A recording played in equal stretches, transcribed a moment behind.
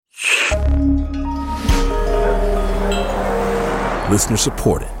Listener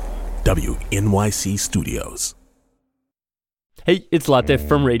supported. WNYC Studios. Hey, it's Latif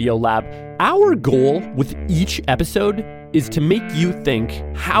from Radiolab. Our goal with each episode is to make you think,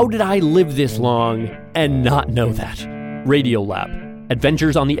 how did I live this long and not know that? Radiolab,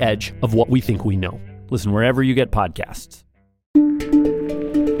 adventures on the edge of what we think we know. Listen wherever you get podcasts.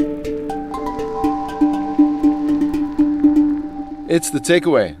 It's The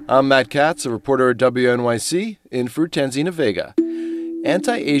Takeaway. I'm Matt Katz, a reporter at WNYC, in for Tanzina Vega.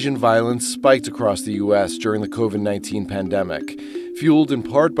 Anti-Asian violence spiked across the U.S. during the COVID-19 pandemic, fueled in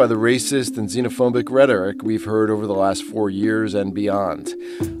part by the racist and xenophobic rhetoric we've heard over the last 4 years and beyond.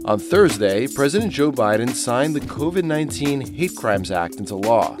 On Thursday, President Joe Biden signed the COVID-19 Hate Crimes Act into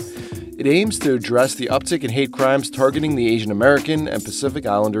law. It aims to address the uptick in hate crimes targeting the Asian American and Pacific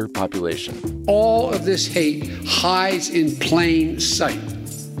Islander population. All of this hate hides in plain sight.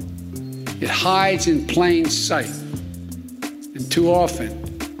 It hides in plain sight. And too often,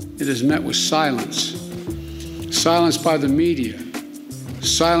 it is met with silence. Silence by the media,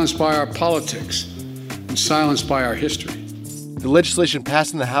 silence by our politics, and silence by our history. The legislation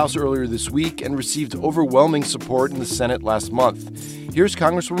passed in the House earlier this week and received overwhelming support in the Senate last month. Here's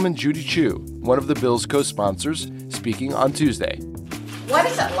Congresswoman Judy Chu, one of the bill's co-sponsors, speaking on Tuesday. What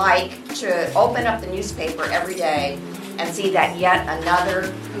is it like to open up the newspaper every day and see that yet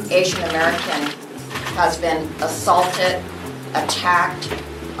another Asian American has been assaulted, attacked,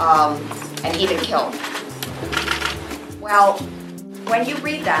 and even killed? Well, when you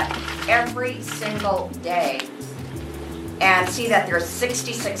read that every single day and see that there's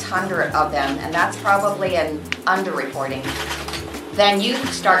 6,600 of them, and that's probably an underreporting, then you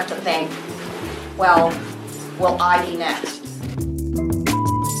start to think, well, will I be next?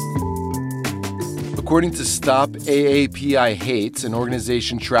 According to Stop AAPI Hate, an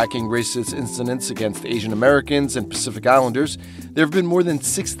organization tracking racist incidents against Asian Americans and Pacific Islanders, there have been more than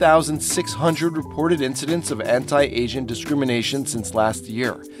 6,600 reported incidents of anti-Asian discrimination since last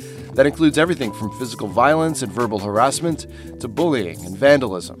year. That includes everything from physical violence and verbal harassment to bullying and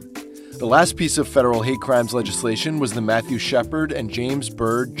vandalism. The last piece of federal hate crimes legislation was the Matthew Shepard and James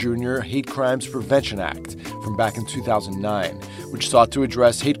Byrd Jr. Hate Crimes Prevention Act from back in 2009, which sought to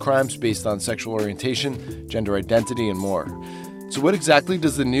address hate crimes based on sexual orientation, gender identity, and more. So what exactly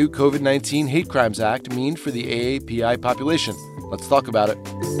does the new COVID-19 Hate Crimes Act mean for the AAPI population? Let's talk about it.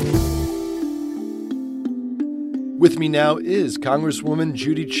 With me now is Congresswoman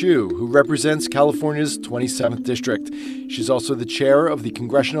Judy Chu, who represents California's 27th District. She's also the chair of the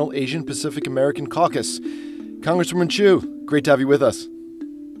Congressional Asian Pacific American Caucus. Congresswoman Chu, great to have you with us.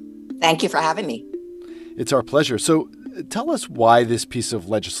 Thank you for having me. It's our pleasure. So tell us why this piece of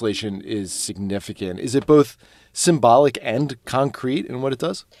legislation is significant. Is it both symbolic and concrete in what it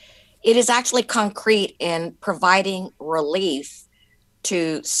does? It is actually concrete in providing relief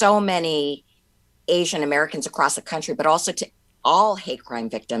to so many Asian Americans across the country, but also to all hate crime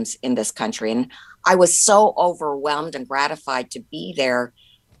victims in this country. And I was so overwhelmed and gratified to be there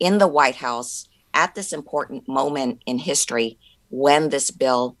in the White House at this important moment in history when this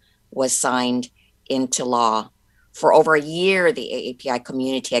bill was signed into law. For over a year, the AAPI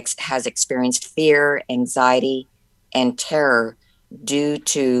community has experienced fear, anxiety, and terror due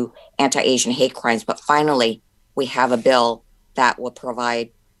to anti-Asian hate crimes. But finally, we have a bill that will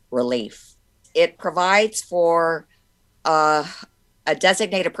provide relief. It provides for a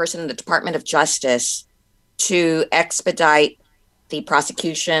designated person in the Department of Justice to expedite the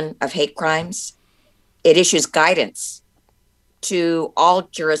prosecution of hate crimes. It issues guidance to all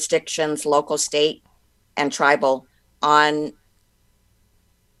jurisdictions, local, state, and tribal, on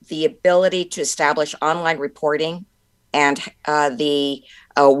the ability to establish online reporting and the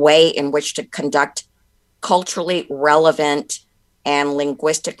way in which to conduct culturally relevant and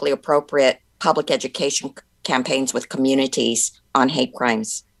linguistically appropriate public education campaigns with communities on hate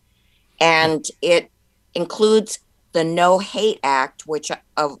crimes. And it includes the No Hate Act,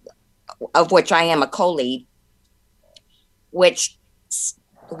 of which I am a co-lead, which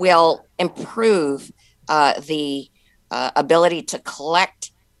will improve the ability to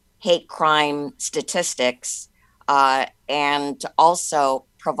collect hate crime statistics and also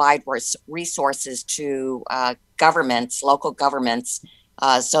provide resources to governments, local governments,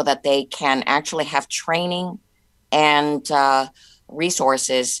 so that they can actually have training and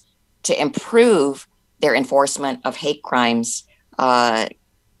resources to improve their enforcement of hate crimes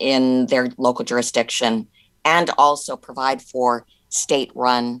in their local jurisdiction, and also provide for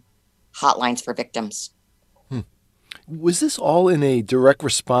state-run hotlines for victims. Was this all in a direct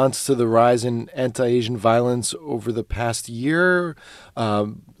response to the rise in anti-Asian violence over the past year,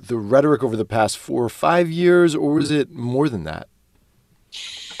 the rhetoric over the past 4 or 5 years, or was it more than that?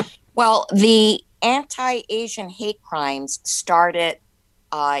 Well, the anti-Asian hate crimes started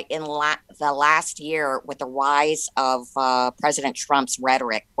the last year with the rise of President Trump's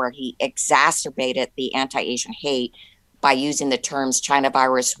rhetoric, where he exacerbated the anti-Asian hate by using the terms China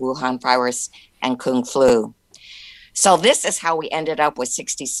virus, Wuhan virus, and Kung flu. So this is how we ended up with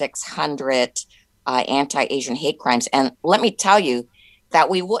 6,600 anti-Asian hate crimes. And let me tell you that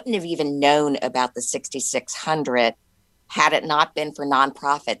we wouldn't have even known about the 6,600 had it not been for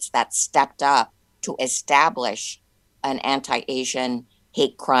nonprofits that stepped up to establish an anti-Asian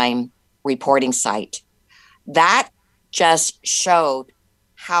hate crime reporting site. That just showed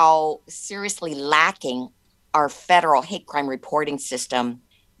how seriously lacking our federal hate crime reporting system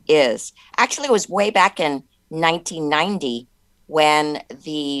is. Actually, it was way back in 1990 when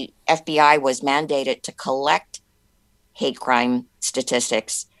the FBI was mandated to collect hate crime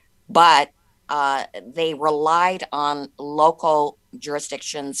statistics, but they relied on local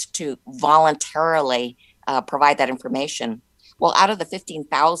jurisdictions to voluntarily provide that information. Well, out of the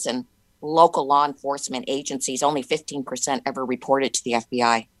 15,000 local law enforcement agencies, only 15% ever reported to the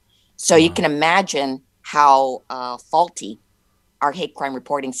FBI. So you can imagine how faulty our hate crime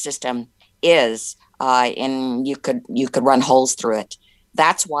reporting system is, and you could run holes through it.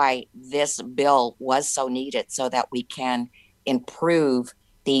 That's why this bill was so needed, so that we can improve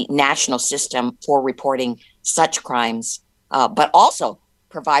the national system for reporting such crimes, but also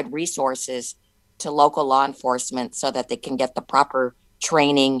provide resources to local law enforcement so that they can get the proper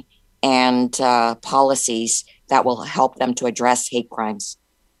training and policies that will help them to address hate crimes.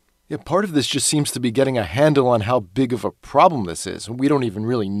 Yeah, part of this just seems to be getting a handle on how big of a problem this is. We don't even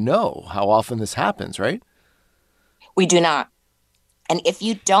really know how often this happens, right? We do not. And if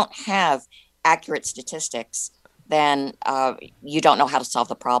you don't have accurate statistics, then you don't know how to solve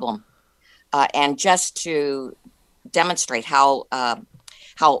the problem. And just to demonstrate how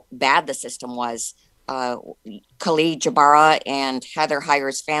bad the system was, Khalid Jabara and Heather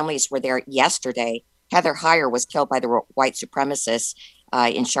Heyer's families were there yesterday. Heather Heyer was killed by the white supremacists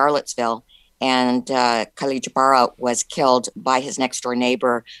in Charlottesville, and Khalid Jabara was killed by his next door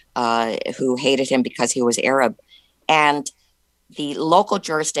neighbor who hated him because he was Arab. And the local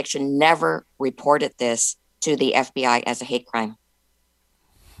jurisdiction never reported this to the FBI as a hate crime.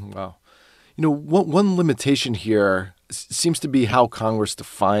 Wow. You know, one limitation here seems to be how Congress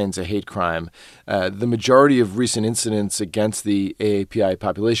defines a hate crime. The majority of recent incidents against the AAPI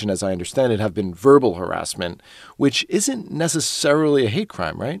population, as I understand it, have been verbal harassment, which isn't necessarily a hate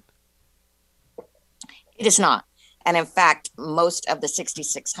crime, right? It is not. And in fact, most of the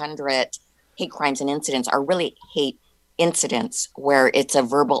 6,600 hate crimes and incidents are really hate incidents where it's a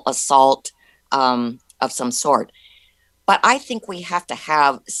verbal assault of some sort. But I think we have to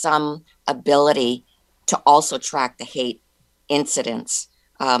have some ability to also track the hate incidents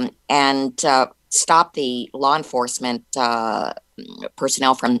and stop the law enforcement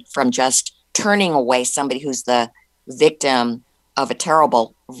personnel from just turning away somebody who's the victim of a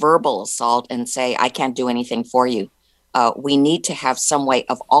terrible verbal assault and say, I can't do anything for you. We need to have some way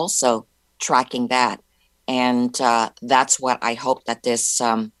of also tracking that. And that's what I hope that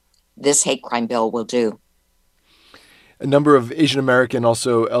this hate crime bill will do. A number of Asian American,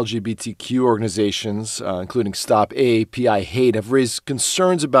 also LGBTQ organizations, including Stop AAPI Hate, have raised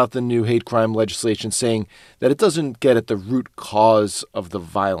concerns about the new hate crime legislation, saying that it doesn't get at the root cause of the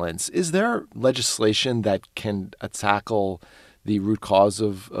violence. Is there legislation that can tackle the root cause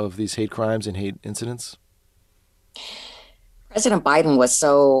of these hate crimes and hate incidents? President Biden was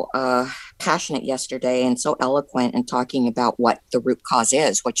so passionate yesterday and so eloquent in talking about what the root cause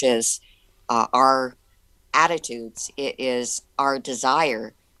is, which is our attitudes. It is our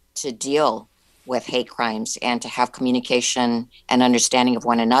desire to deal with hate crimes and to have communication and understanding of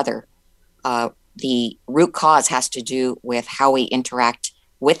one another. The root cause has to do with how we interact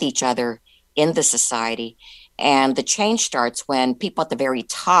with each other in the society. And the change starts when people at the very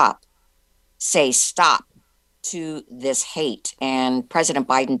top say stop to this hate. And President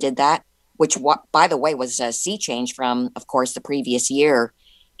Biden did that, which, by the way, was a sea change from, of course, the previous year,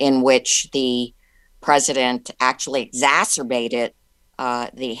 in which the president actually exacerbated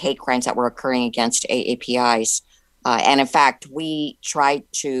the hate crimes that were occurring against AAPIs. And in fact, we tried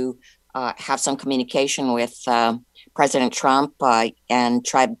to have some communication with President Trump and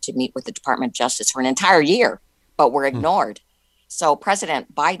tried to meet with the Department of Justice for an entire year, but were ignored. So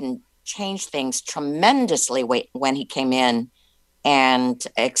President Biden changed things tremendously when he came in and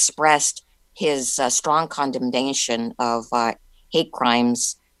expressed his strong condemnation of hate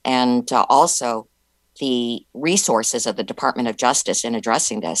crimes and also the resources of the Department of Justice in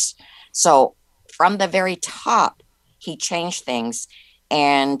addressing this. So from the very top, he changed things.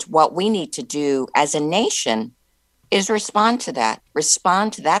 And what we need to do as a nation is respond to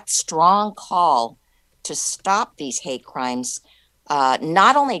that strong call to stop these hate crimes,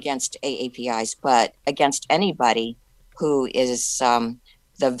 not only against AAPIs, but against anybody who is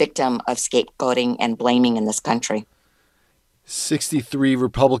the victim of scapegoating and blaming in this country. 63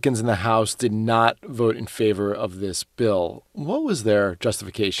 Republicans in the House did not vote in favor of this bill. What was their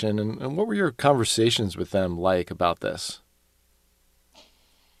justification, and what were your conversations with them like about this?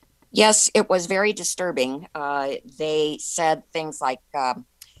 Yes, it was very disturbing. They said things like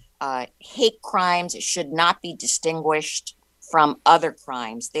hate crimes should not be distinguished from other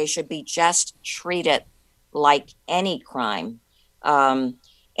crimes. They should be just treated like any crime. And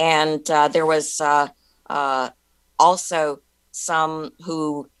there was also some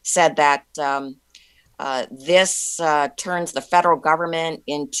who said that this turns the federal government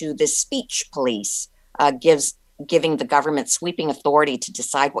into the speech police, giving the government sweeping authority to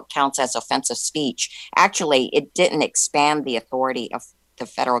decide what counts as offensive speech. Actually, it didn't expand the authority of the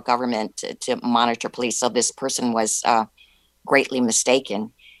federal government to monitor police. So this person was greatly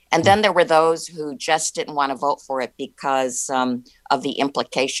mistaken. And then there were those who just didn't want to vote for it because of the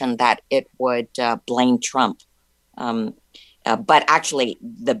implication that it would blame Trump. But actually,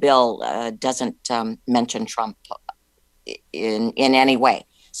 the bill doesn't mention Trump in any way.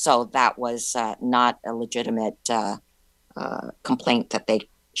 So that was not a legitimate complaint that they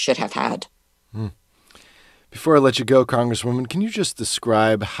should have had. Before I let you go, Congresswoman, can you just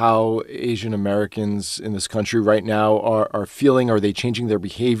describe how Asian Americans in this country right now are feeling? Are they changing their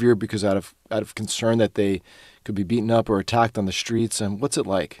behavior because out of concern that they could be beaten up or attacked on the streets? And what's it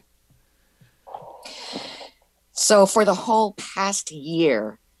like? So for the whole past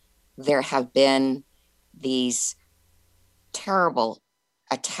year, there have been these terrible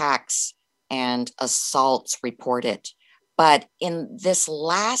attacks and assaults reported. But in this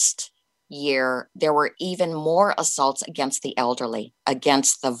last year, there were even more assaults against the elderly,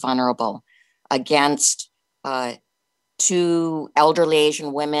 against the vulnerable, against 2 elderly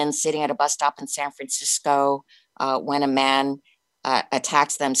Asian women sitting at a bus stop in San Francisco when a man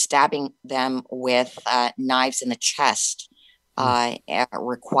attacks them, stabbing them with knives in the chest,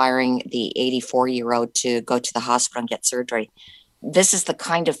 requiring the 84-year-old to go to the hospital and get surgery. This is the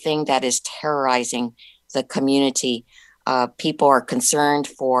kind of thing that is terrorizing the community. People are concerned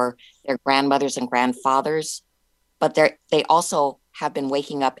for their grandmothers and grandfathers, but they also have been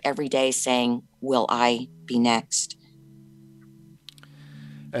waking up every day saying, will I be next?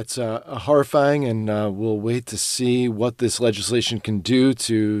 That's horrifying, and we'll wait to see what this legislation can do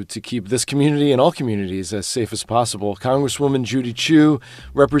to keep this community and all communities as safe as possible. Congresswoman Judy Chu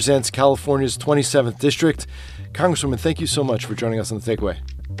represents California's 27th District. Congresswoman, thank you so much for joining us on The Takeaway.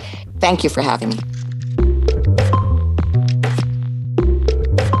 Thank you for having me.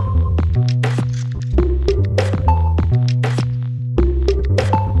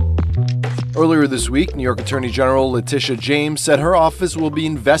 Earlier this week, New York Attorney General Letitia James said her office will be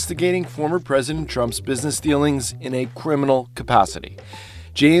investigating former President Trump's business dealings in a criminal capacity.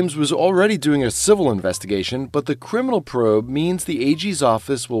 James was already doing a civil investigation, but the criminal probe means the AG's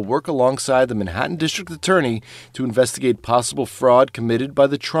office will work alongside the Manhattan District Attorney to investigate possible fraud committed by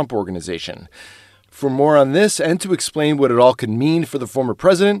the Trump Organization. For more on this and to explain what it all could mean for the former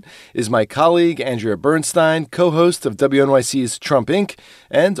president is my colleague Andrea Bernstein, co-host of WNYC's Trump Inc.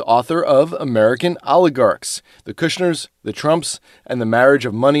 and author of American Oligarchs, The Kushners, the Trumps, and the Marriage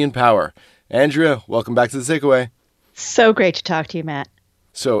of Money and Power. Andrea, welcome back to The Takeaway. So great to talk to you, Matt.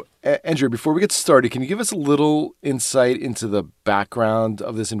 So, Andrea, before we get started, can you give us a little insight into the background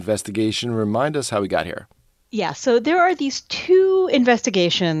of this investigation? Remind us how we got here. Yeah, so there are these 2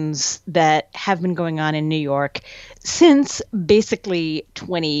 investigations that have been going on in New York since basically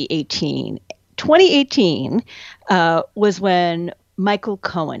 2018. 2018 was when Michael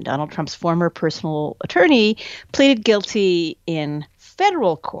Cohen, Donald Trump's former personal attorney, pleaded guilty in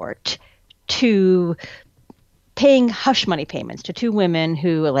federal court to paying hush money payments to 2 women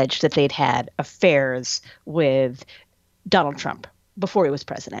who alleged that they'd had affairs with Donald Trump before he was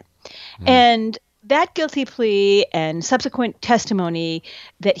president. And that guilty plea and subsequent testimony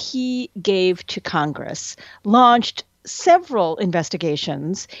that he gave to Congress launched several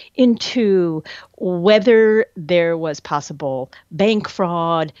investigations into whether there was possible bank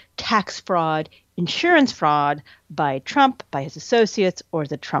fraud, tax fraud, insurance fraud by Trump, by his associates, or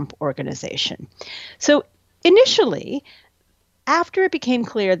the Trump Organization. So initially, after it became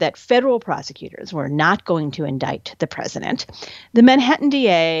clear that federal prosecutors were not going to indict the president, the Manhattan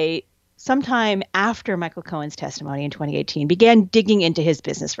DA, sometime after Michael Cohen's testimony in 2018, began digging into his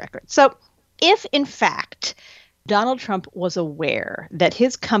business records. So if, in fact, Donald Trump was aware that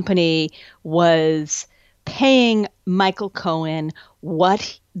his company was paying Michael Cohen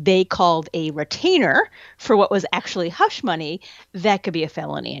what they called a retainer for what was actually hush money that could be a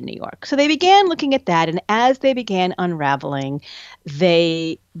felony in New York. So they began looking at that. And as they began unraveling,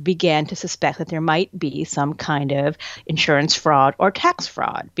 they began to suspect that there might be some kind of insurance fraud or tax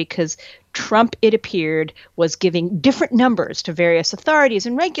fraud, because Trump, it appeared, was giving different numbers to various authorities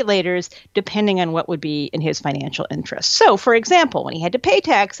and regulators depending on what would be in his financial interests. So, for example, when he had to pay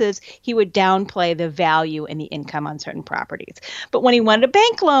taxes, he would downplay the value and the income on certain properties. But when he wanted a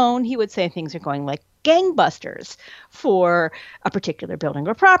bank loan, he would say things are going like gangbusters for a particular building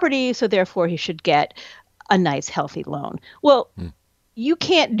or property, so therefore he should get a nice, healthy loan. Well, you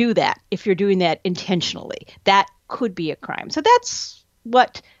can't do that if you're doing that intentionally. That could be a crime. So that's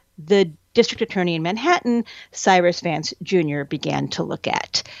what the district attorney in Manhattan, Cyrus Vance Jr., began to look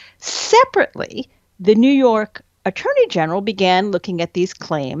at. Separately, the New York Attorney General began looking at these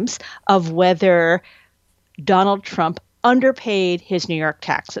claims of whether Donald Trump underpaid his New York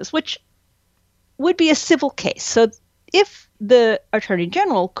taxes, which would be a civil case. So if the Attorney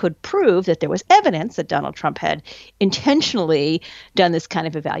General could prove that there was evidence that Donald Trump had intentionally done this kind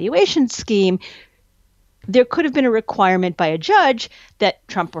of evaluation scheme, there could have been a requirement by a judge that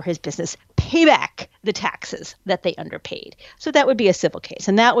Trump or his business pay back the taxes that they underpaid. So that would be a civil case,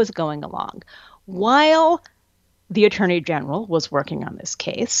 and that was going along. While the Attorney General was working on this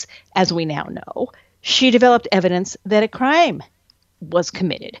case, as we now know, she developed evidence that a crime was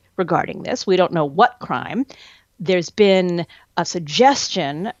committed regarding this. We don't know what crime. There's been a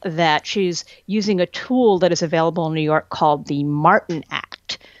suggestion that she's using a tool that is available in New York called the Martin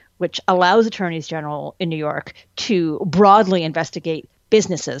Act, which allows attorneys general in New York to broadly investigate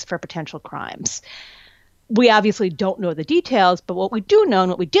businesses for potential crimes. We obviously don't know the details, but what we do know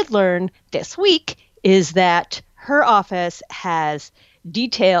and what we did learn this week is that her office has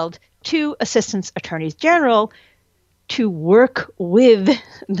detailed 2 assistant attorneys general to work with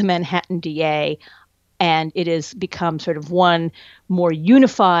the Manhattan DA, and it has become sort of one more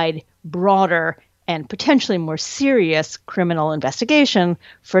unified, broader, and potentially more serious criminal investigation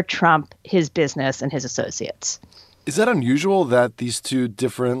for Trump, his business, and his associates. Is that unusual that these 2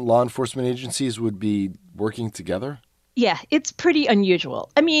 different law enforcement agencies would be working together? Yeah, it's pretty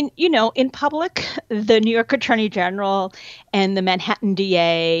unusual. I mean, in public, the New York Attorney General and the Manhattan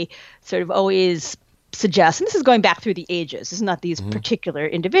DA sort of always suggest, and this is going back through the ages, it's not these particular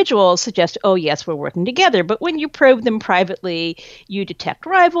individuals suggest, oh, yes, we're working together. But when you probe them privately, you detect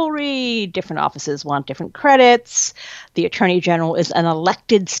rivalry. Different offices want different credits. The Attorney General is an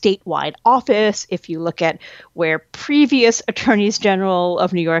elected statewide office. If you look at where previous attorneys general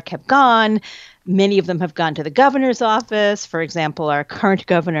of New York have gone, many of them have gone to the governor's office. For example, our current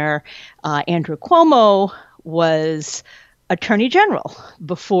governor, Andrew Cuomo, was attorney general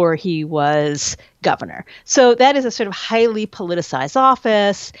before he was governor. So that is a sort of highly politicized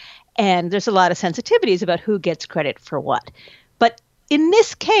office, and there's a lot of sensitivities about who gets credit for what. But in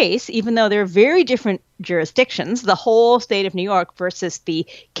this case, even though they're very different jurisdictions, the whole state of New York versus the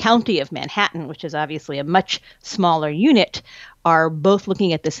county of Manhattan, which is obviously a much smaller unit, are both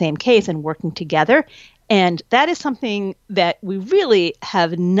looking at the same case and working together. And that is something that we really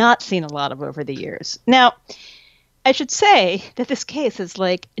have not seen a lot of over the years. Now, I should say that this case is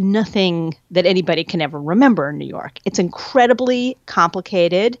like nothing that anybody can ever remember in New York. It's incredibly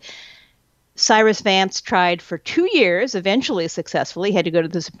complicated. Cyrus Vance tried for 2 years, eventually successfully, had to go to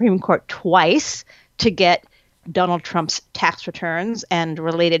the Supreme Court twice to get Donald Trump's tax returns and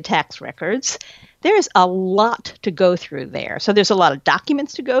related tax records. There's a lot to go through there. So there's a lot of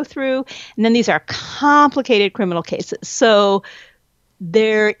documents to go through. And then these are complicated criminal cases. So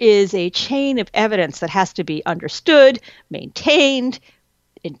there is a chain of evidence that has to be understood, maintained.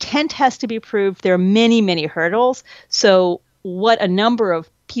 Intent has to be proved. There are many, many hurdles. So what a number of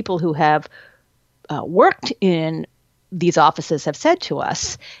people who have worked in these offices have said to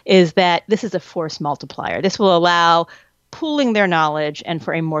us is that this is a force multiplier. This will allow pooling their knowledge and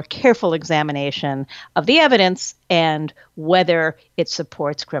for a more careful examination of the evidence and whether it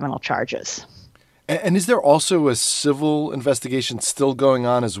supports criminal charges. And is there also a civil investigation still going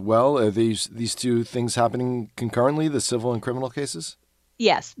on as well? Are these 2 things happening concurrently, the civil and criminal cases?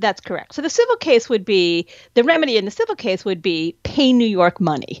 Yes, that's correct. So the civil case would be, the remedy in the civil case would be pay New York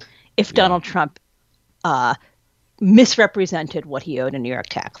money if Donald Trump misrepresented what he owed in New York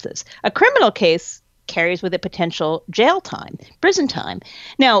taxes. A criminal case carries with it potential jail time, prison time.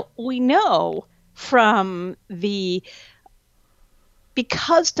 Now, we know from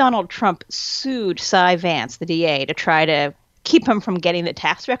because Donald Trump sued Cy Vance, the DA, to try to keep him from getting the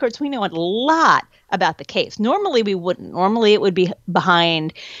tax records. We know a lot about the case. Normally, we wouldn't. Normally, it would be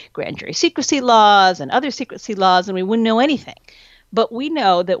behind grand jury secrecy laws and other secrecy laws, and we wouldn't know anything. But we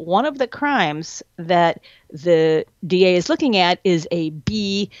know that one of the crimes that the DA is looking at is a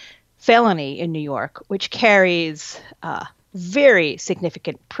B felony in New York, which carries very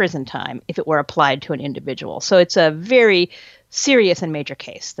significant prison time if it were applied to an individual. So it's a very serious and major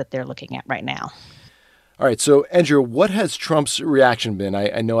case that they're looking at right now. All right. So, Andrew, what has Trump's reaction been?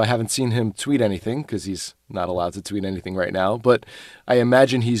 I know I haven't seen him tweet anything because he's not allowed to tweet anything right now, but I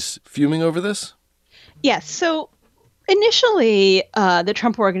imagine he's fuming over this. Yes. So initially, the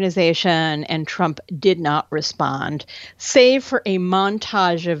Trump Organization and Trump did not respond, save for a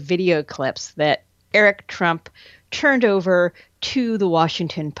montage of video clips that Eric Trump turned over to the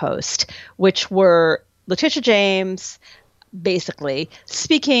Washington Post, which were Letitia James basically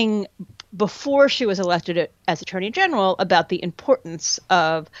speaking before she was elected as Attorney General about the importance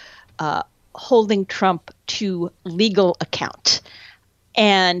of holding Trump to legal account.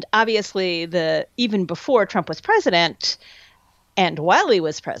 And obviously, even before Trump was president and while he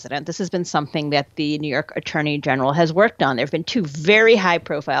was president, this has been something that the New York Attorney General has worked on. There have been two very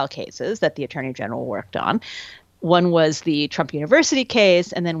high-profile cases that the Attorney General worked on. One was the Trump University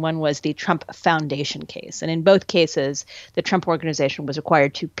case, and then one was the Trump Foundation case. And in both cases, the Trump Organization was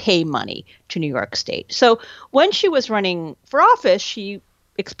required to pay money to New York State. So when she was running for office, she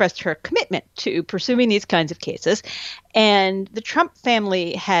expressed her commitment to pursuing these kinds of cases. And the Trump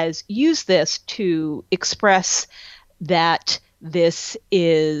family has used this to express that this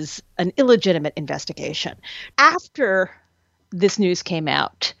is an illegitimate investigation. After this news came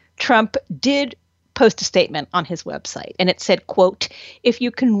out, Trump did post a statement on his website, and it said, quote, "If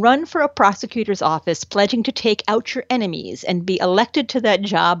you can run for a prosecutor's office pledging to take out your enemies and be elected to that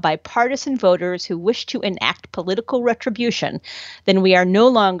job by partisan voters who wish to enact political retribution, then we are no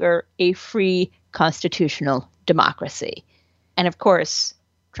longer a free constitutional democracy." And of course,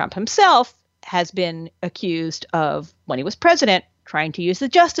 Trump himself has been accused of, when he was president, trying to use the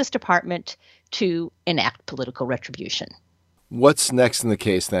Justice Department to enact political retribution. What's next in the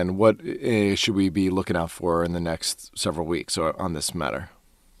case, then? What should we be looking out for in the next several weeks on this matter?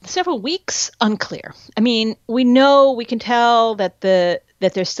 Several weeks? Unclear. I mean, we can tell that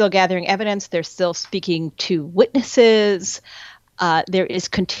they're still gathering evidence. They're still speaking to witnesses. There is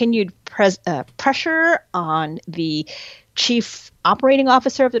continued pressure on the chief operating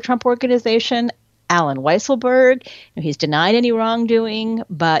officer of the Trump Organization, Allen Weisselberg. He's denied any wrongdoing,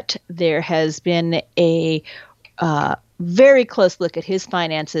 but there has been a very close look at his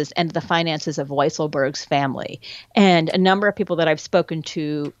finances and the finances of Weisselberg's family. And a number of people that I've spoken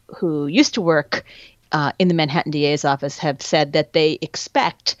to who used to work in the Manhattan DA's office have said that they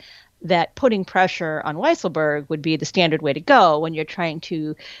expect that putting pressure on Weisselberg would be the standard way to go when you're trying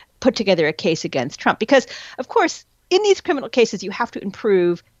to put together a case against Trump. Because, of course, in these criminal cases, you have to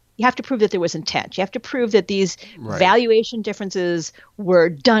prove that there was intent. You have to prove that these valuation differences were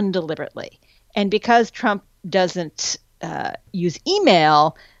done deliberately. And because Trump doesn't use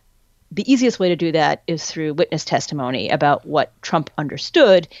email, the easiest way to do that is through witness testimony about what Trump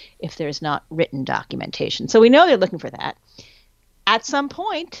understood if there's not written documentation. So we know they're looking for that. At some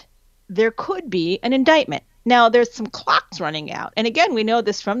point, there could be an indictment. Now, there's some clocks running out. And again, we know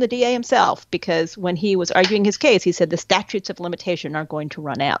this from the DA himself, because when he was arguing his case, he said the statutes of limitation are going to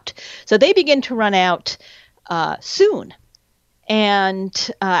run out. So they begin to run out soon.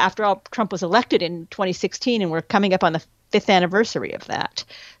 And after all, Trump was elected in 2016, and we're coming up on the 5th anniversary of that.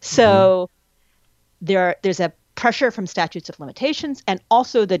 So there's a pressure from statutes of limitations, and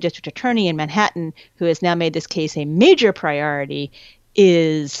also the district attorney in Manhattan, who has now made this case a major priority,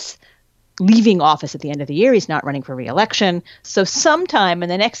 is leaving office at the end of the year. He's not running for re-election. So sometime in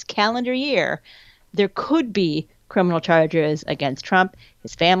the next calendar year, there could be criminal charges against Trump,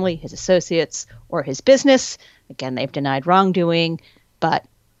 his family, his associates, or his business. Again, they've denied wrongdoing, but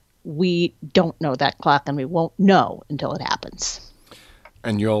we don't know that clock, and we won't know until it happens.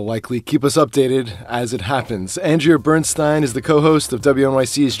 And you'll likely keep us updated as it happens. Andrea Bernstein is the co-host of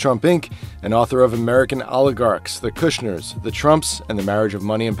WNYC's Trump Inc. and author of American Oligarchs, The Kushners, The Trumps, and the Marriage of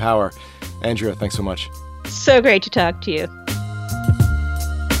Money and Power. Andrea, thanks so much. So great to talk to you.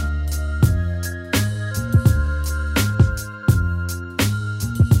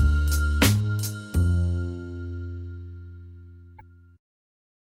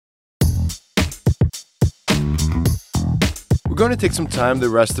 We're going to take some time the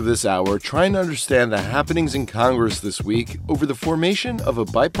rest of this hour trying to understand the happenings in Congress this week over the formation of a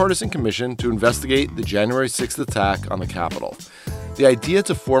bipartisan commission to investigate the January 6th attack on the Capitol. The idea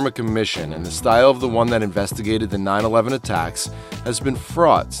to form a commission in the style of the one that investigated the 9/11 attacks has been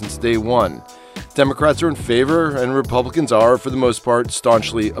fraught since day one. Democrats are in favor, and Republicans are, for the most part,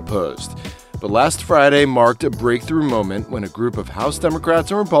 staunchly opposed. But last Friday marked a breakthrough moment when a group of House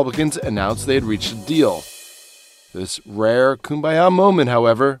Democrats and Republicans announced they had reached a deal. This rare kumbaya moment,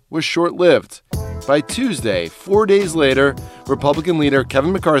 however, was short-lived. By Tuesday, 4 days later, Republican leader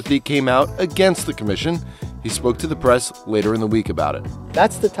Kevin McCarthy came out against the commission. He spoke to the press later in the week about it.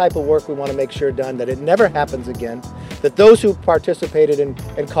 That's the type of work we want to make sure done, that it never happens again, that those who participated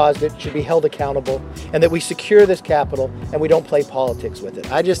and caused it should be held accountable, and that we secure this Capitol and we don't play politics with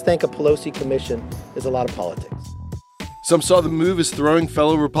it. I just think a Pelosi commission is a lot of politics. Some saw the move as throwing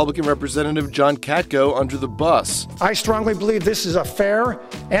fellow Republican Representative John Katko under the bus. I strongly believe this is a fair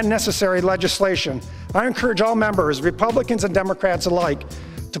and necessary legislation. I encourage all members, Republicans and Democrats alike,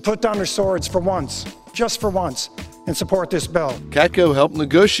 to put down their swords for once, just for once, and support this bill. Katko helped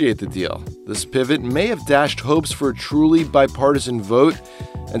negotiate the deal. This pivot may have dashed hopes for a truly bipartisan vote,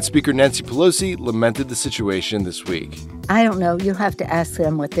 and Speaker Nancy Pelosi lamented the situation this week. I don't know. You'll have to ask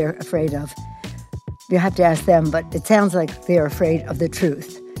them what they're afraid of. You have to ask them, but it sounds like they're afraid of the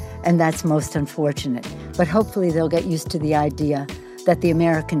truth, and that's most unfortunate. But hopefully they'll get used to the idea that the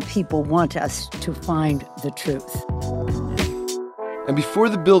American people want us to find the truth. And before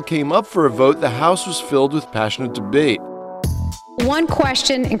the bill came up for a vote, the House was filled with passionate debate. One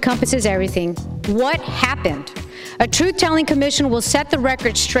question encompasses everything. What happened? A truth-telling commission will set the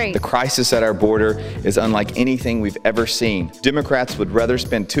record straight. The crisis at our border is unlike anything we've ever seen. Democrats would rather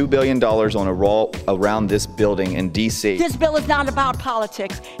spend $2 billion on a wall around this building in D.C. This bill is not about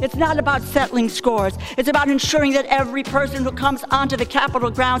politics. It's not about settling scores. It's about ensuring that every person who comes onto the Capitol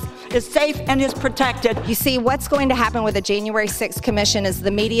grounds is safe and is protected. You see, what's going to happen with the January 6th commission is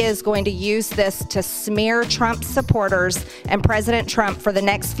the media is going to use this to smear Trump supporters and President Trump for the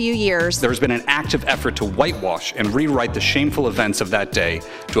next few years. There's been an active effort to whitewash and rewrite the shameful events of that day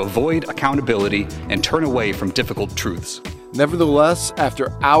to avoid accountability and turn away from difficult truths. Nevertheless,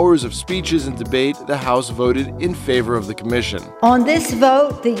 after hours of speeches and debate, the House voted in favor of the commission. On this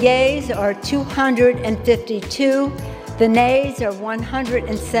vote, the yeas are 252, the nays are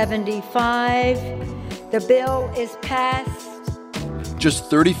 175. The bill is passed. Just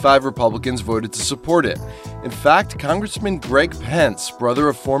 35 Republicans voted to support it. In fact, Congressman Greg Pence, brother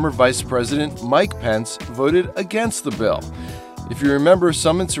of former Vice President Mike Pence, voted against the bill. If you remember,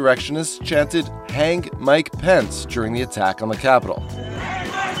 some insurrectionists chanted, "Hang Mike Pence," during the attack on the Capitol.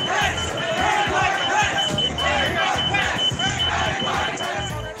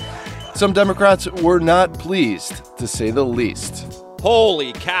 Some Democrats were not pleased, to say the least.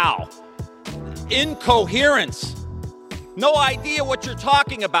 Holy cow. Incoherence. No idea what you're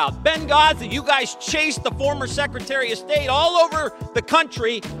talking about. Benghazi, you guys chased the former Secretary of State all over the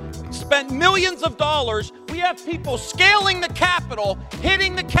country, spent millions of dollars. We have people scaling the Capitol,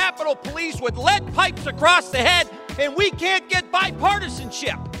 hitting the Capitol Police with lead pipes across the head, and we can't get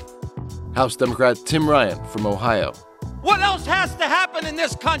bipartisanship. House Democrat Tim Ryan from Ohio. What else has to happen in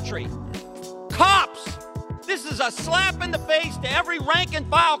this country? Cops. This is a slap in the face to every rank and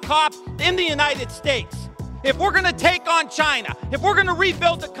file cop in the United States. If we're going to take on China, if we're going to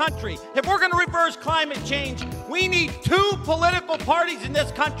rebuild the country, if we're going to reverse climate change, we need two political parties in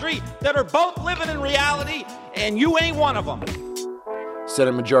this country that are both living in reality, and you ain't one of them.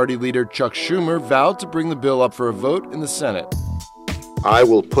 Senate Majority Leader Chuck Schumer vowed to bring the bill up for a vote in the Senate. I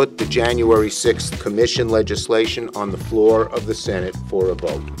will put the January 6th commission legislation on the floor of the Senate for a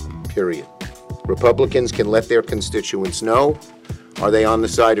vote, period. Republicans can let their constituents know, are they on the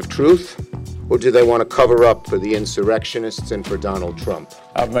side of truth? Or do they want to cover up for the insurrectionists and for Donald Trump?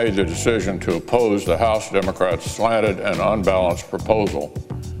 I've made the decision to oppose the House Democrats' slanted and unbalanced proposal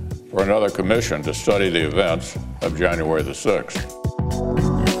for another commission to study the events of January the 6th.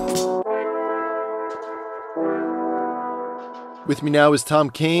 With me now is Tom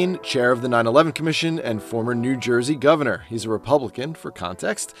Kean, chair of the 9/11 Commission and former New Jersey governor. He's a Republican, for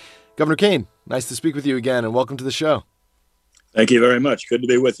context. Governor Kean, nice to speak with you again, and welcome to the show. Thank you very much. Good to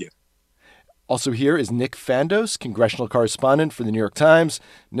be with you. Also here is Nick Fandos, congressional correspondent for the New York Times.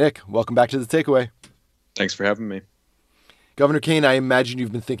 Nick, welcome back to The Takeaway. Thanks for having me. Governor Kean, I imagine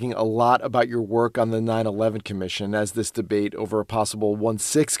you've been thinking a lot about your work on the 9/11 Commission as this debate over a possible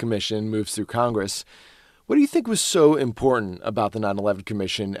 1/6 commission moves through Congress. What do you think was so important about the 9/11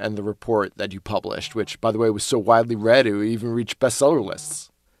 Commission and the report that you published, which, by the way, was so widely read it even reached bestseller lists?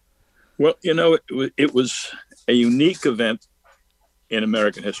 Well, you know, it was a unique event in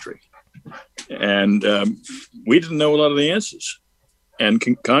American history. And we didn't know a lot of the answers. And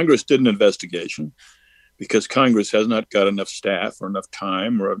Congress did an investigation because Congress has not got enough staff or enough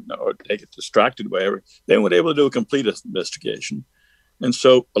time or they get distracted by everything. They weren't able to do a complete investigation. And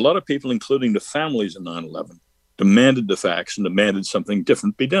so a lot of people, including the families of 9/11, demanded the facts and demanded something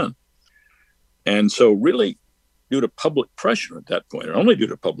different be done. And so really, due to public pressure at that point, or only due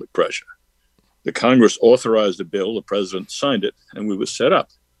to public pressure, the Congress authorized a bill, the president signed it, and we were set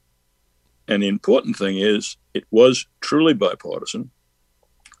up. And the important thing is it was truly bipartisan.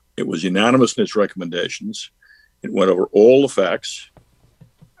 It was unanimous in its recommendations. It went over all the facts.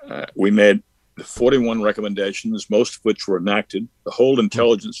 We made 41 recommendations, most of which were enacted. The whole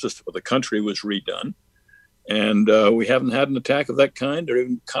intelligence system of the country was redone. And we haven't had an attack of that kind or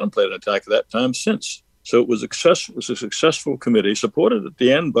even contemplated an attack of that time since. So it was a successful committee, supported at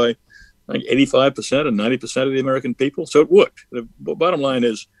the end by like 85% and 90% of the American people. So it worked. The bottom line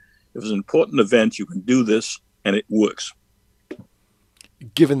is, if it's an important event, you can do this, and it works.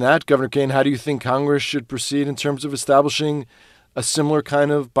 Given that, Governor Kane, how do you think Congress should proceed in terms of establishing a similar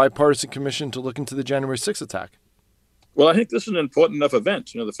kind of bipartisan commission to look into the January 6th attack? Well, I think this is an important enough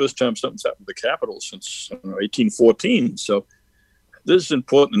event. The first time something's happened to the Capitol since 1814. So this is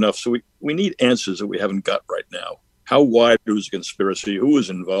important enough. So we need answers that we haven't got right now. How wide was the conspiracy? Who was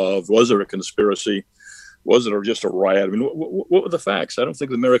involved? Was there a conspiracy? Was it just a riot? I mean, what were the facts? I don't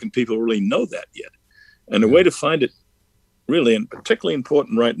think the American people really know that yet. And the way to find it really, and particularly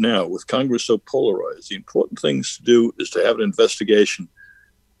important right now with Congress so polarized, the important things to do is to have an investigation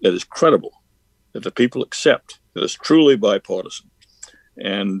that is credible, that the people accept, that is truly bipartisan.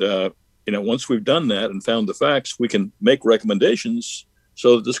 And, once we've done that and found the facts, we can make recommendations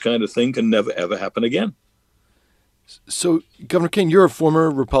so that this kind of thing can never, ever happen again. So, Governor Kane, you're a former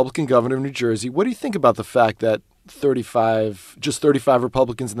Republican governor of New Jersey. What do you think about the fact that 35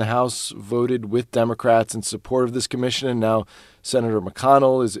 Republicans in the House voted with Democrats in support of this commission, and now Senator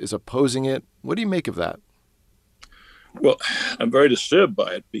McConnell is opposing it? What do you make of that? Well, I'm very disturbed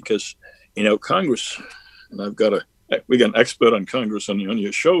by it because, Congress, and we got an expert on Congress on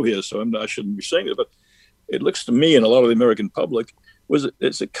your show here, so I shouldn't be saying it, but it looks to me and a lot of the American public is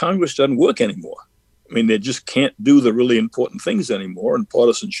that Congress doesn't work anymore. I mean, they just can't do the really important things anymore, and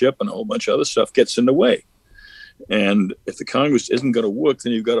partisanship and a whole bunch of other stuff gets in the way. And if the Congress isn't going to work,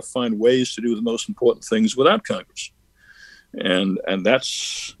 then you've got to find ways to do the most important things without Congress. And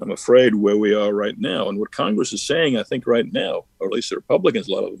that's, I'm afraid, where we are right now. And what Congress is saying, I think right now, or at least the Republicans,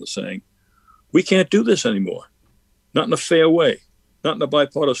 a lot of them are saying, we can't do this anymore. Not in a fair way, not in a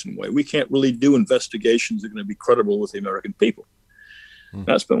bipartisan way. We can't really do investigations that are going to be credible with the American people.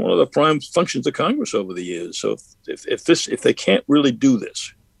 That's been one of the prime functions of Congress over the years. So if they can't really do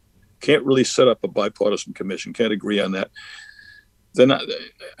this, can't really set up a bipartisan commission, can't agree on that, then I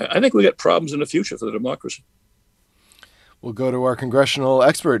think we got problems in the future for the democracy. We'll go to our congressional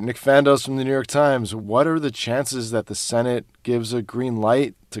expert, Nick Fandos from the New York Times. What are the chances that the Senate gives a green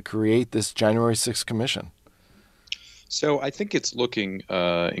light to create this January 6th commission? So I think it's looking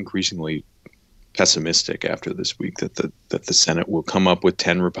increasingly pessimistic after this week that the Senate will come up with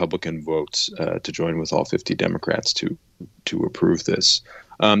 10 Republican votes to join with all 50 Democrats to approve this.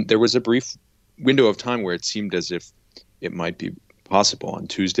 There was a brief window of time where it seemed as if it might be possible on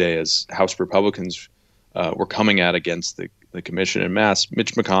Tuesday, as House Republicans were coming out against the commission en masse.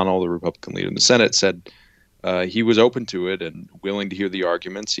 Mitch McConnell, the Republican leader in the Senate, said he was open to it and willing to hear the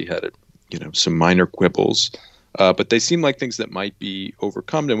arguments. He had some minor quibbles, but they seemed like things that might be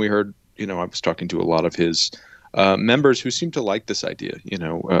overcome. And we heard, I was talking to a lot of his members who seemed to like this idea,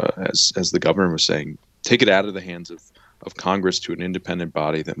 as the governor was saying, take it out of the hands of Congress to an independent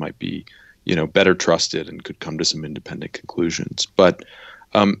body that might be, better trusted and could come to some independent conclusions. But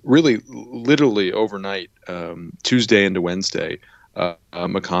really, literally overnight, Tuesday into Wednesday,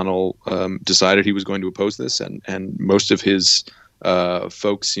 McConnell decided he was going to oppose this, and most of his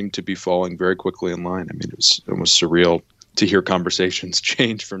folks seemed to be falling very quickly in line. I mean, it was almost surreal to hear conversations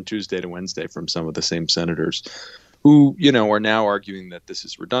change from Tuesday to Wednesday from some of the same senators who, are now arguing that this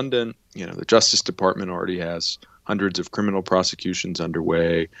is redundant. The Justice Department already has hundreds of criminal prosecutions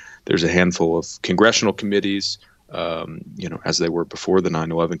underway. There's a handful of congressional committees, as they were before the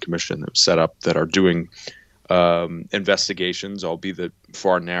 9/11 Commission that was set up, that are doing investigations, albeit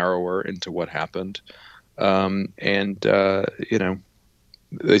far narrower into what happened. They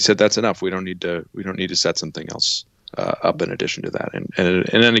said that's enough. We don't need to set something else up in addition to that. And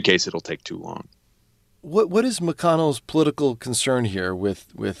in any case, it'll take too long. What is McConnell's political concern here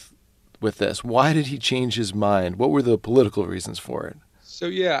with this? Why did he change his mind? What were the political reasons for it? So,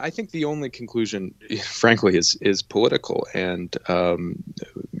 yeah, I think the only conclusion, frankly, is political. And,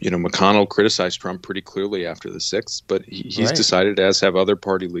 McConnell criticized Trump pretty clearly after the 6th, but he's decided, as have other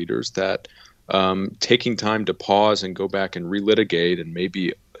party leaders, that taking time to pause and go back and relitigate and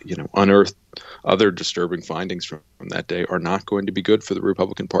maybe, unearth other disturbing findings from that day are not going to be good for the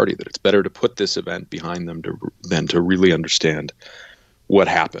Republican Party, that it's better to put this event behind them than to really understand what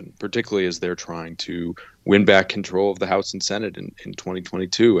happened, particularly as they're trying to win back control of the House and Senate in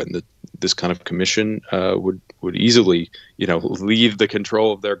 2022. And this kind of commission would easily, leave the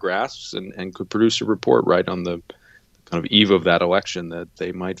control of their grasps and could produce a report right on the kind of eve of that election that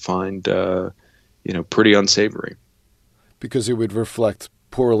they might find, pretty unsavory. Because it would reflect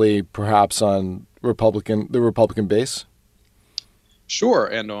poorly, perhaps, on the Republican base? Sure,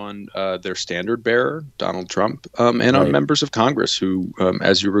 and on their standard bearer, Donald Trump, and on members of Congress who,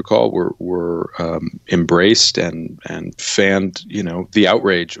 as you recall, were embraced and fanned, the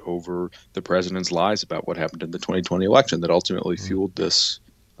outrage over the president's lies about what happened in the 2020 election that ultimately fueled this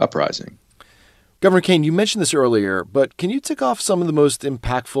uprising. Governor Kaine, you mentioned this earlier, but can you tick off some of the most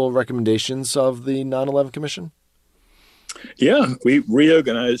impactful recommendations of the 9/11 Commission? Yeah, we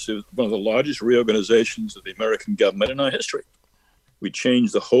reorganized. It was one of the largest reorganizations of the American government in our history. We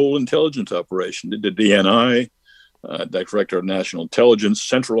changed the whole intelligence operation. The DNI, Director of National Intelligence,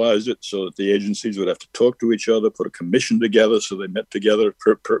 centralized it so that the agencies would have to talk to each other, put a commission together so they met together,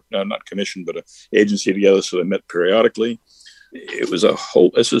 not commission, but an agency together so they met periodically. It was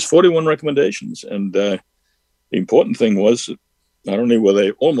this is 41 recommendations. And the important thing was that not only were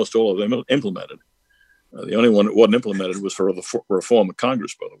they almost all of them implemented, the only one that wasn't implemented was for the reform of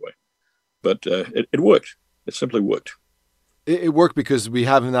Congress, by the way. But it worked. It simply worked. It worked because we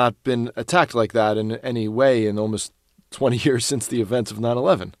have not been attacked like that in any way in almost 20 years since the events of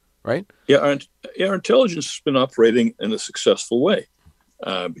 9/11, right? Yeah, our intelligence has been operating in a successful way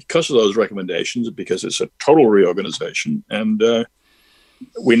because of those recommendations, because it's a total reorganization. And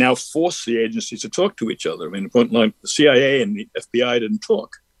we now force the agencies to talk to each other. I mean, the CIA and the FBI didn't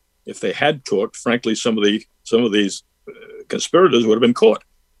talk. If they had talked, frankly, some of these conspirators would have been caught.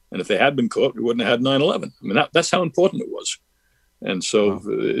 And if they had been caught, we wouldn't have had 9/11. I mean, that's how important it was. And so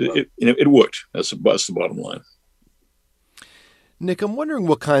it worked. That's the bottom line. Nick, I'm wondering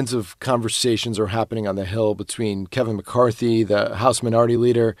what kinds of conversations are happening on the Hill between Kevin McCarthy, the House Minority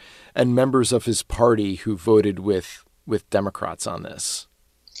Leader, and members of his party who voted with Democrats on this.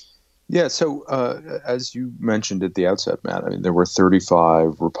 Yeah, so as you mentioned at the outset, Matt, I mean, there were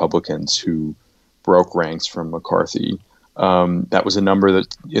 35 Republicans who broke ranks from McCarthy. That was a number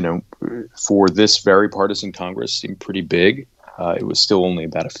that, for this very partisan Congress seemed pretty big. It was still only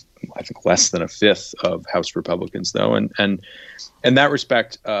about, I think, less than a fifth of House Republicans, though. And in that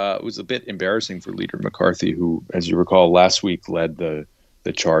respect, it was a bit embarrassing for Leader McCarthy, who, as you recall, last week led the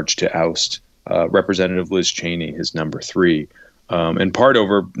charge to oust Representative Liz Cheney, his number 3, in part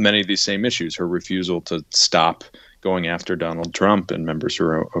over many of these same issues, her refusal to stop going after Donald Trump and members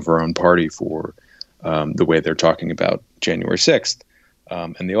of her own party for the way they're talking about January 6th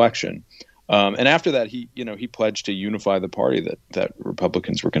and the election. And after that, he pledged to unify the party, that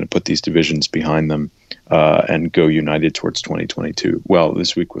Republicans were going to put these divisions behind them and go united towards 2022. Well,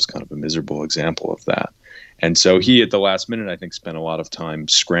 this week was kind of a miserable example of that. And so he, at the last minute, I think, spent a lot of time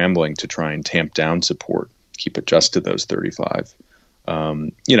scrambling to try and tamp down support, keep it just to those 35.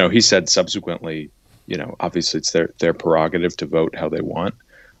 He said subsequently, obviously it's their prerogative to vote how they want.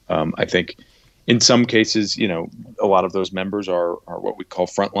 I think in some cases, a lot of those members are what we call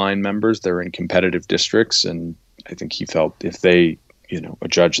frontline members. They're in competitive districts. And I think he felt if they,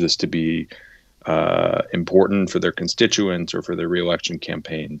 judge this to be important for their constituents or for their reelection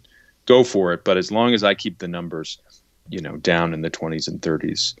campaign, go for it. But as long as I keep the numbers, down in the 20s and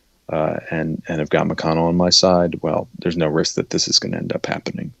 30s and have got McConnell on my side, well, there's no risk that this is going to end up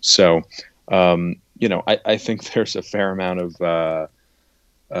happening. So, I think there's a fair amount of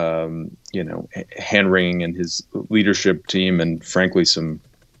hand-wringing in his leadership team, and frankly, some,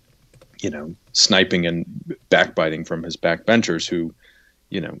 sniping and backbiting from his backbenchers who,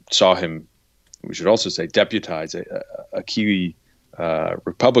 saw him, we should also say, deputize a key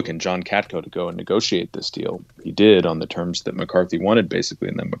Republican, John Katko, to go and negotiate this deal. He did on the terms that McCarthy wanted, basically,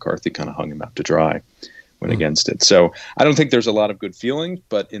 and then McCarthy kind of hung him out to dry, went against it. So I don't think there's a lot of good feelings,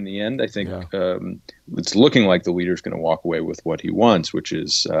 but in the end, I think it's looking like the leader's going to walk away with what he wants, which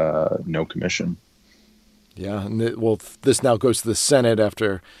is no commission. Yeah, and this now goes to the Senate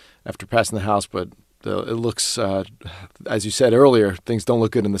after passing the House, but it looks, as you said earlier, things don't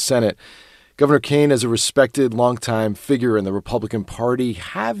look good in the Senate. Governor Kaine, as a respected longtime figure in the Republican Party,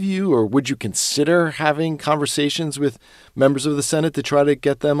 have you or would you consider having conversations with members of the Senate to try to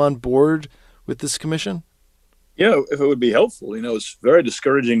get them on board with this commission? Yeah, if it would be helpful. It's very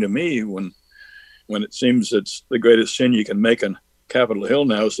discouraging to me when it seems it's the greatest sin you can make a Capitol Hill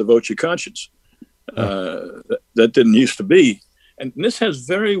now is to vote your conscience. That didn't used to be. And this has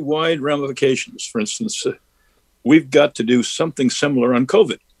very wide ramifications. For instance, we've got to do something similar on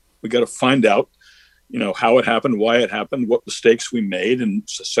COVID. We got to find out, how it happened, why it happened, what mistakes we made, and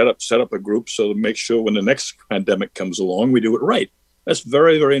set up a group so to make sure when the next pandemic comes along, we do it right. That's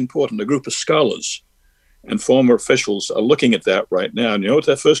very, very important. A group of scholars and former officials are looking at that right now. And you know what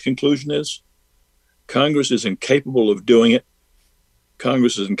their first conclusion is? Congress is incapable of doing it.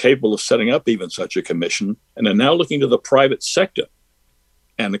 Congress is incapable of setting up even such a commission. And they're now looking to the private sector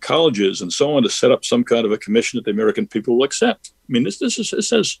and the colleges and so on to set up some kind of a commission that the American people will accept. I mean, this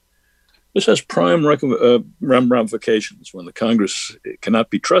has prime ramifications when the Congress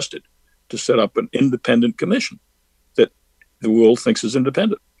cannot be trusted to set up an independent commission that the world thinks is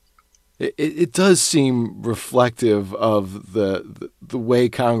independent. It does seem reflective of the way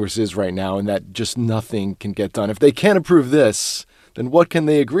Congress is right now, and that just nothing can get done. If they can't approve this, then what can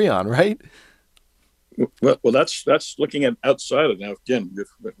they agree on, right? Well, that's looking at outside of now. Again,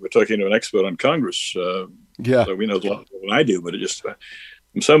 we're talking to an expert on Congress. So we know a lot more than I do, but it just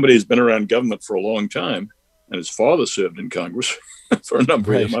from somebody who's been around government for a long time, and his father served in Congress for a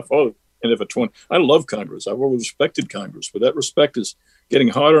number of years. My father in it for 20. I love Congress. I've always respected Congress, but that respect is getting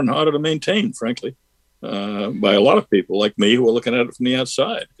harder and harder to maintain, frankly, by a lot of people like me who are looking at it from the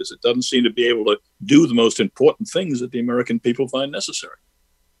outside, because it doesn't seem to be able to do the most important things that the American people find necessary.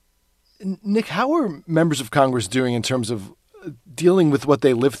 Nick, how are members of Congress doing in terms of dealing with what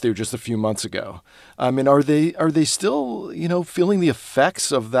they lived through just a few months ago? I mean, are they still, feeling the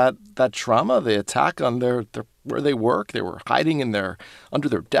effects of that trauma, the attack on their where they work? They were hiding under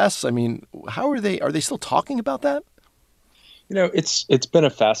their desks. I mean, how are they? Are they still talking about that? It's been a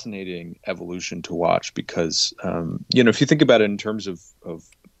fascinating evolution to watch because, if you think about it in terms of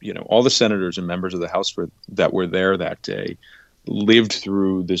all the senators and members of the House that were there that day lived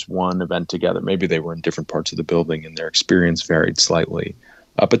through this one event together. Maybe they were in different parts of the building and their experience varied slightly,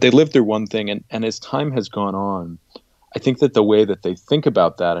 but they lived through one thing. And as time has gone on, I think that the way that they think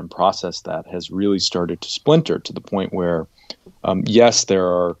about that and process that has really started to splinter to the point where, yes, there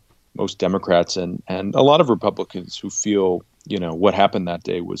are most Democrats and a lot of Republicans who feel, what happened that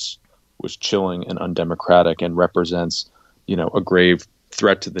day was chilling and undemocratic and represents, a grave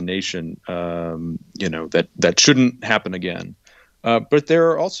threat to the nation, that shouldn't happen again. But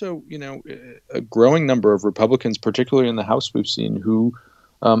there are also, a growing number of Republicans, particularly in the House, we've seen who,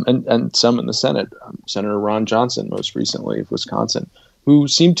 and some in the Senate, Senator Ron Johnson, most recently of Wisconsin, who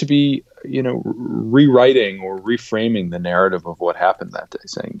seem to be, rewriting or reframing the narrative of what happened that day,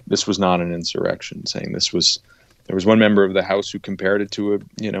 saying this was not an insurrection, saying there was one member of the House who compared it to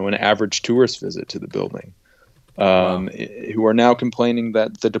an average tourist visit to the building, who are now complaining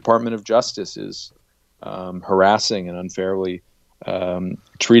that the Department of Justice is harassing and unfairly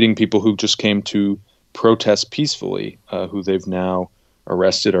treating people who just came to protest peacefully, who they've now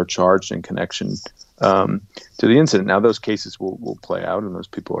arrested or charged in connection to the incident. Now, those cases will play out, and those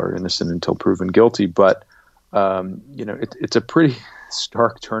people are innocent until proven guilty. But it's a pretty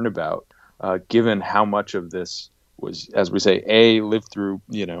stark turnabout, given how much of this was, as we say, lived through,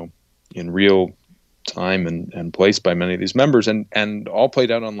 in real time and place by many of these members, and all played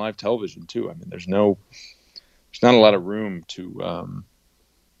out on live television too. I mean, there's not a lot of room to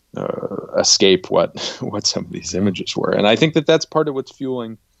escape what some of these images were, and I think that that's part of what's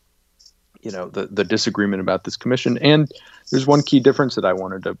fueling, the disagreement about this commission. And there's one key difference that I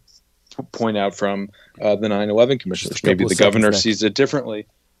wanted to point out from the 9/11 commissioners. Maybe the governor sees it differently.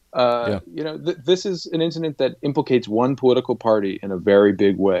 This is an incident that implicates one political party in a very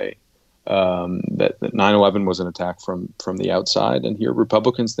big way. That 9/11 was an attack from the outside, and here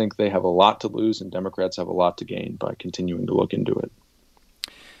Republicans think they have a lot to lose and Democrats have a lot to gain by continuing to look into it.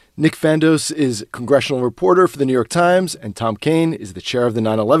 Nick Fandos is congressional reporter for the New York Times, and Tom Kean is the chair of the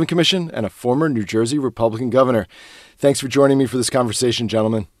 9/11 Commission and a former New Jersey Republican governor. Thanks for joining me for this conversation,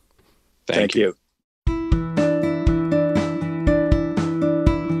 gentlemen. Thank you.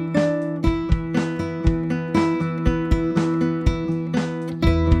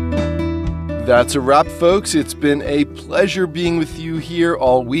 That's a wrap, folks. It's been a pleasure being with you here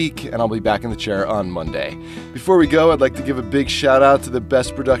all week, and I'll be back in the chair on Monday. Before we go, I'd like to give a big shout out to the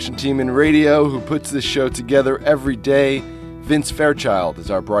best production team in radio who puts this show together every day. Vince Fairchild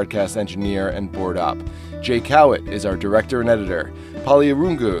is our broadcast engineer and board op. Jay Cowett is our director and editor. Polly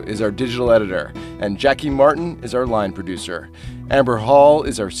Arungu is our digital editor. And Jackie Martin is our line producer. Amber Hall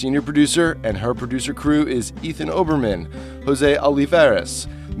is our senior producer, and her producer crew is Ethan Oberman, Jose Olivares,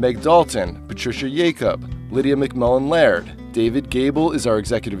 Meg Dalton, Patricia Jacob, Lydia McMullen-Laird, David Gable is our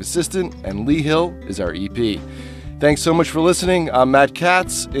executive assistant, and Lee Hill is our EP. Thanks so much for listening. I'm Matt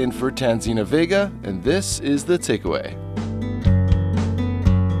Katz in for Tanzina Vega, and this is The Takeaway.